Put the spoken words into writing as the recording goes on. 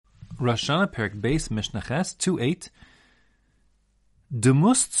Rosh Hashanah Perek Beis Mishnah Ches 2:8.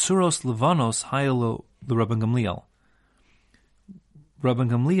 Demus tsuros levanos hayelo l'Rabban Gamliel. Rabban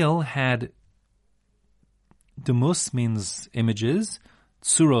Gamliel had demus means images,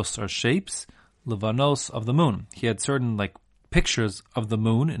 tsuros are shapes, levanos of the moon. He had certain pictures of the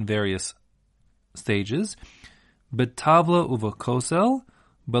moon in various stages. Betavla uva kosel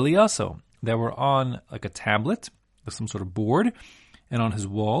beliaso, that were on a tablet, some sort of board, and on his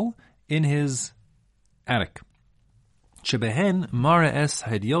wall in his attic. Shebehen mara es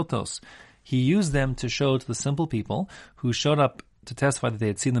hediotos, he used them to show to the simple people who showed up to testify that they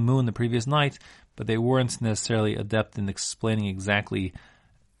had seen the moon the previous night, but they weren't necessarily adept in explaining exactly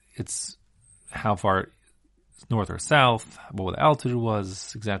how far north or south, what the altitude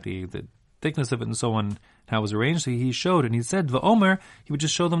was, exactly the thickness of it, and so on, how it was arranged. So he showed, and he said, V'omer, he would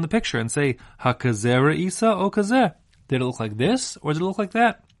just show them the picture and say, Hakazera Isa o kazeh. Did it look like this, or did it look like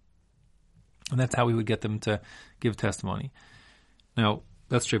that? And that's how we would get them to give testimony. Now,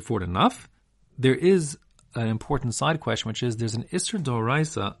 that's straightforward enough. There is an important side question, which is there's an Isser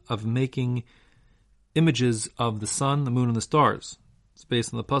Doraisa of making images of the sun, the moon, and the stars. It's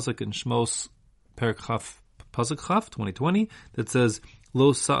based on the pasuk in Shmos Perek Chaf, pasuk Chaf 2020, that says,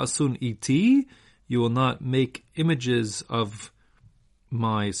 Lo sa'asun iti, you will not make images of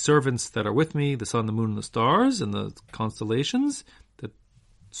my servants that are with me, the sun, the moon, and the stars, and the constellations that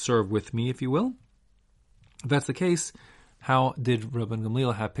serve with me, if you will. If that's the case, how did Rabban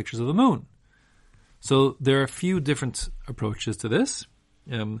Gamliel have pictures of the moon? So there are a few different approaches to this.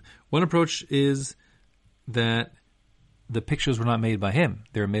 One approach is that the pictures were not made by him.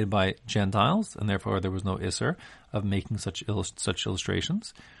 They were made by Gentiles, and therefore there was no Isser of making such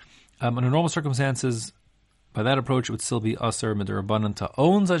illustrations. Under normal circumstances, by that approach, it would still be Asr Mid'Rabbanan to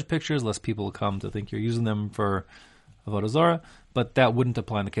own such pictures, lest people come to think you're using them for Avodah Zarah. But that wouldn't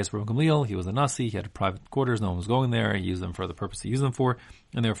apply in the case of Rabban Gamliel. He was a Nasi, he had private quarters, no one was going there, he used them for the purpose he used them for,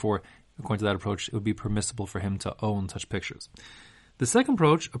 and therefore, according to that approach, it would be permissible for him to own such pictures. The second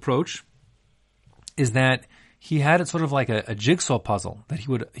approach is that he had it sort of like a jigsaw puzzle, that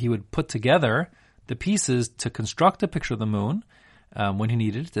he would put together the pieces to construct a picture of the moon when he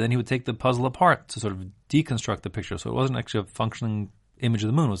needed it, and then he would take the puzzle apart to sort of deconstruct the picture. So it wasn't actually a functioning image of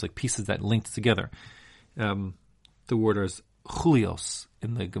the moon, it was like pieces that linked together. The word is chulios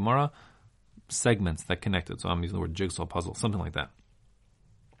in the Gemara, segments that connected. So I'm using the word jigsaw puzzle, something like that.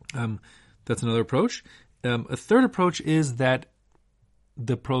 That's another approach. A third approach is that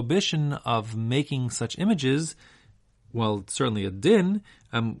the prohibition of making such images, while certainly a din,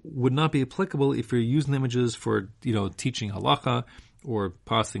 would not be applicable if you're using images for, teaching halacha or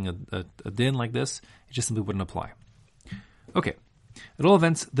passing a din like this. It just simply wouldn't apply. Okay. At all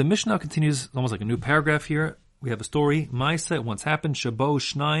events, the Mishnah continues almost like a new paragraph here. We have a story. Maisa, it once happened. Shabo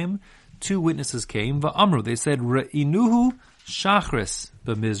Shnaim, two witnesses came. Va'amru, they said, Re'inuhu shachris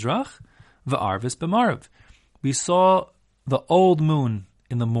b'mizrach, va'arvis b'marav. We saw the old moon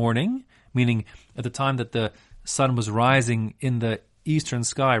in the morning, meaning at the time that the sun was rising in the eastern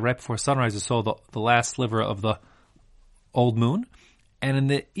sky, right before sunrise, we saw the last sliver of the old moon. And in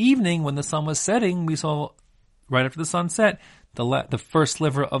the evening, when the sun was setting, we saw, right after the sun set, the first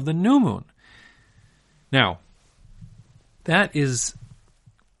sliver of the new moon. Now, that is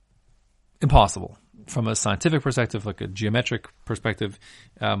impossible from a scientific perspective, like a geometric perspective.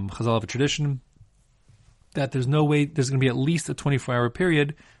 Chazal have a tradition that there's no way, there's going to be at least a 24-hour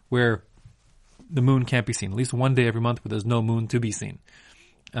period where the moon can't be seen. At least one day every month where there's no moon to be seen.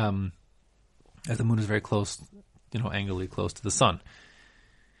 As the moon is very close, angularly close to the sun.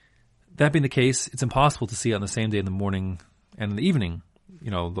 That being the case, it's impossible to see on the same day in the morning and in the evening,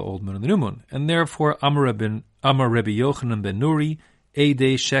 the old moon and the new moon. And therefore, Amar Rabbi Yochanan ben Nuri,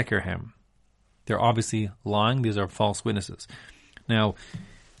 Eidei Shekerhem. They're obviously lying. These are false witnesses. Now,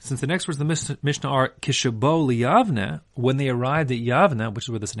 since the next words of the Mishnah are Kishabo liyavne, when they arrived at Yavne, which is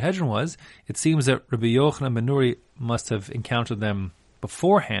where the Sanhedrin was, it seems that Rabbi Yochanan ben Nuri must have encountered them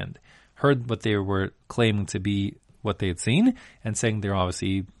beforehand, heard what they were claiming to be what they had seen, and saying they're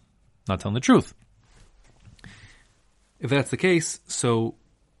obviously not telling the truth. If that's the case, so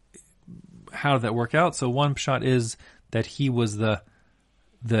how did that work out? So one shot is that he was the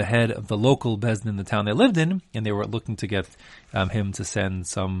head of the local bezdin in the town they lived in, and they were looking to get him to send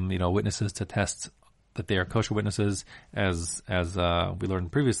some, witnesses to test that they are kosher witnesses, as we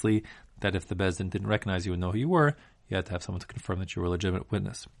learned previously, that if the bezdin didn't recognize you and know who you were, you had to have someone to confirm that you were a legitimate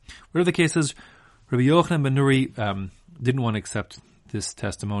witness. Whatever the case is, Rabbi Yochanan ben Nuri didn't want to accept this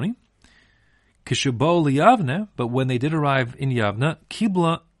testimony. Kishubo liyavne, but when they did arrive in Yavne,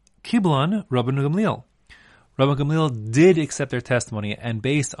 Kiblan Rabban Gamliel. Rabban Gamliel did accept their testimony, and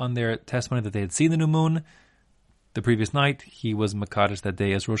based on their testimony that they had seen the new moon the previous night, he was Makadosh that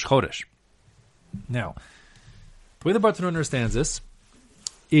day as Rosh Chodesh. Now, the way the Bartanura understands this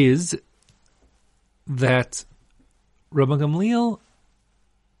is that Rabban Gamliel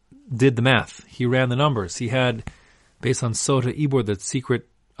did the math. He ran the numbers. He had, based on Sota Ibor, the secret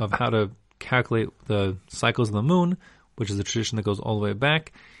of how to calculate the cycles of the moon, which is a tradition that goes all the way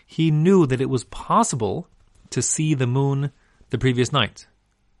back. He knew that it was possible to see the moon the previous night.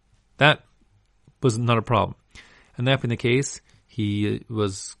 That was not a problem. And that being the case, he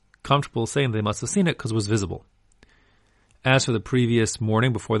was comfortable saying they must have seen it because it was visible. As for the previous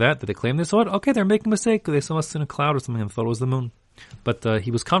morning before that they claimed they saw it, okay, they're making a mistake. They must have seen a cloud or something and thought it was the moon. But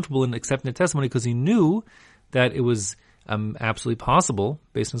he was comfortable in accepting the testimony because he knew that it was absolutely possible,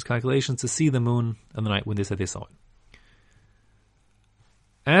 based on his calculations, to see the moon on the night when they said they saw it.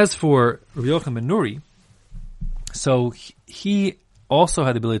 As for Rabbi Yochanan ben Nuri, so he also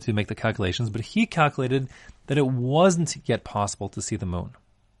had the ability to make the calculations, but he calculated that it wasn't yet possible to see the moon.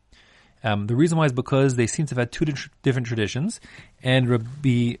 The reason why is because they seem to have had two different traditions, and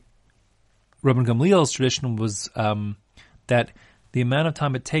Rabban Gamliel's tradition was that the amount of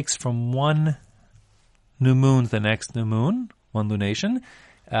time it takes from one new moon to the next new moon, one lunation,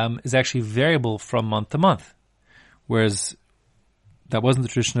 is actually variable from month to month, whereas that wasn't the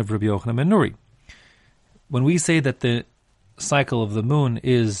tradition of Rabbi Yochanan ben Nuri. When we say that the cycle of the moon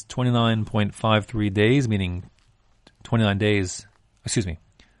is 29.53 days, meaning 29 days,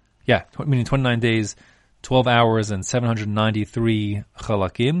 meaning 29 days, 12 hours, and 793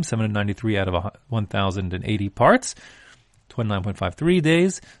 chalakim, 793 out of 1,080 parts, 29.53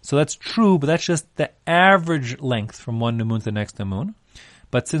 days. So that's true, but that's just the average length from one new moon to the next new moon.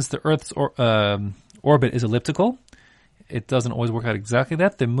 But since the Earth's orbit is elliptical, it doesn't always work out exactly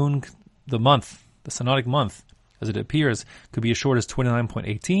that. The synodic month, as it appears, could be as short as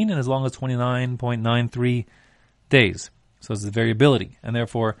 29.18 and as long as 29.93 days. So there's a variability. And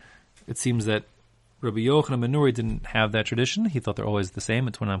therefore, it seems that Rabbi Yochanan ben Nuri didn't have that tradition. He thought they're always the same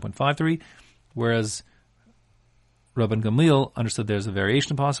at 29.53, whereas Rabban Gamliel understood there's a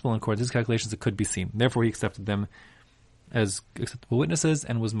variation possible, and according to his calculations, it could be seen. Therefore, he accepted them as acceptable witnesses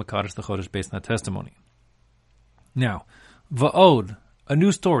and was Makadosh the Chodesh based on that testimony. Now, Va'od, a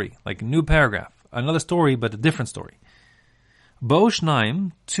new story, like a new paragraph, another story, but a different story. Bo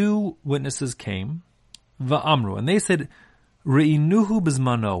Shnaim, two witnesses came, Va'amru, and they said, Re'inuhu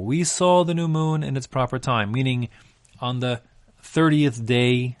bizmano, we saw the new moon in its proper time, meaning on the 30th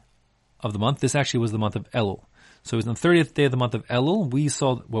day of the month. This actually was the month of Elul. So it was on the 30th day of the month of Elul, we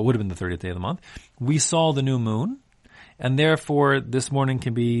saw, what would have been the 30th day of the month, we saw the new moon, and therefore this morning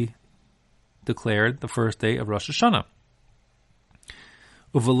can be declared the first day of Rosh Hashanah.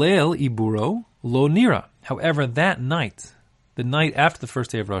 Uvaleil iburo lo nira. However, that night, the night after the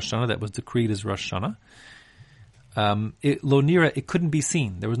first day of Rosh Hashanah, that was decreed as Rosh Hashanah, lo nira, it couldn't be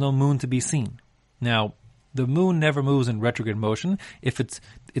seen. There was no moon to be seen. Now, the moon never moves in retrograde motion. If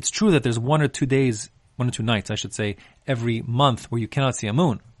it's true that there's 1 or 2 nights, I should say, every month where you cannot see a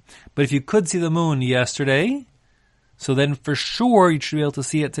moon. But if you could see the moon yesterday, so then for sure you should be able to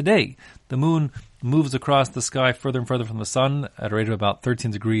see it today. The moon moves across the sky further and further from the sun at a rate of about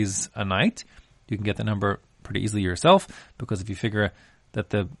 13 degrees a night. You can get the number pretty easily yourself, because if you figure that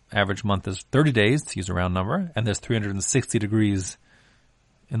the average month is 30 days, to use a round number, and there's 360 degrees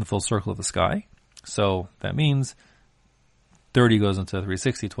in the full circle of the sky. So that means 30 goes into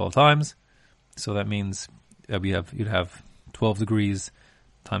 360 12 times. So that means you'd have 12 degrees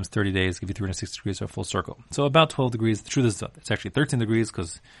times 30 days, give you 360 degrees for a full circle. So about 12 degrees. The truth is it's actually 13 degrees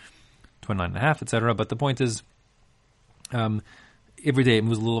because 29 and a half, etc. But the point is, every day it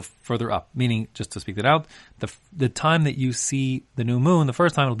moves a little further up, meaning, just to speak that out, the time that you see the new moon, the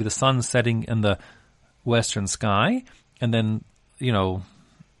first time it'll be the sun setting in the western sky, and then,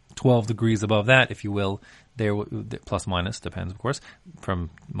 12 degrees above that, if you will, there, plus minus, depends, of course, from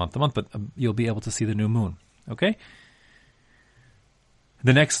month to month, but you'll be able to see the new moon, okay?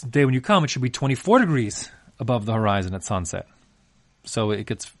 The next day when you come, it should be 24 degrees above the horizon at sunset. So it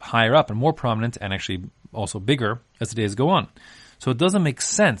gets higher up and more prominent, and actually also bigger as the days go on. So it doesn't make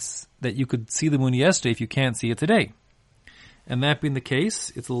sense that you could see the moon yesterday if you can't see it today. And that being the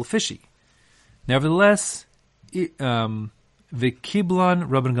case, it's a little fishy. Nevertheless, the Kiblan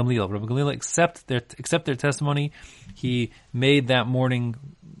Rabban Gamliel. Rabban Gamliel accept their testimony. He made that morning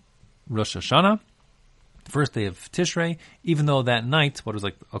Rosh Hashanah, the first day of Tishrei, even though that night, what was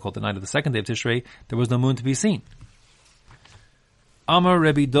I'll call it the night of the second day of Tishrei, there was no moon to be seen. Amar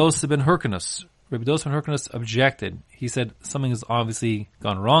Rebbe Dosa ben Hyrcanus. Rebbe Dosa ben Hyrcanus objected. He said something has obviously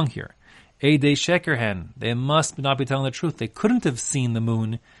gone wrong here. Eidei Shekerhen. They must not be telling the truth. They couldn't have seen the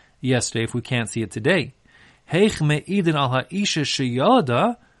moon yesterday if we can't see it today. Heich me'idin al ha'isha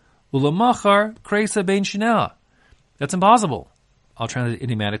sheyalada ulamachar kreisa bein shinea. That's impossible. I'll translate it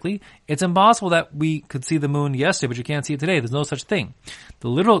idiomatically. It's impossible that we could see the moon yesterday, but you can't see it today. There's no such thing. The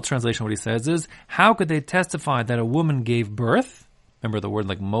literal translation, what he says is, how could they testify that a woman gave birth? Remember the word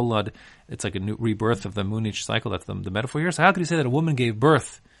like molad, it's like a new rebirth of the moon each cycle. That's the metaphor here. So how could he say that a woman gave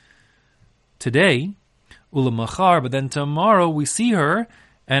birth today, ulamachar, but then tomorrow we see her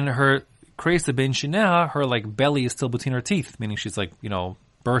and her kreisa ben shinea, her like belly is still between her teeth, meaning she's like,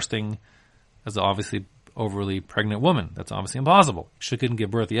 bursting as an obviously overly pregnant woman. That's obviously impossible. She couldn't give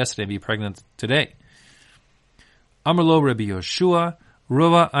birth yesterday and be pregnant today. Amar lo Rabbi Yoshua,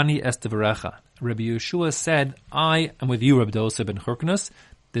 Rova ani estevarecha. Rabbi Yeshua said, I am with you, Rabbi Dosa ben Hyrcanus.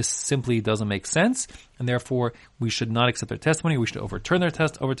 This simply doesn't make sense, and therefore we should not accept their testimony. We should overturn their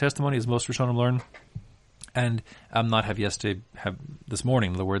testimony, as most Rishonim learn, and not have this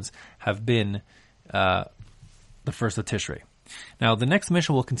morning, in other words, have been the first of Tishrei. Now, the next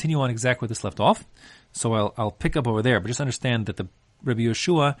mission will continue on exactly where this left off, so I'll pick up over there, but just understand that the Rabbi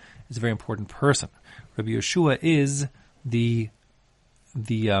Yeshua is a very important person. Rabbi Yeshua is the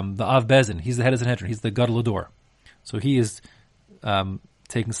Av Bezin. He's the head of Sanhedrin. He's the Gadol Hador. So he is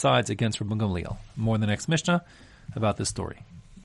taking sides against Rabbi Gamliel. More in the next Mishnah about this story.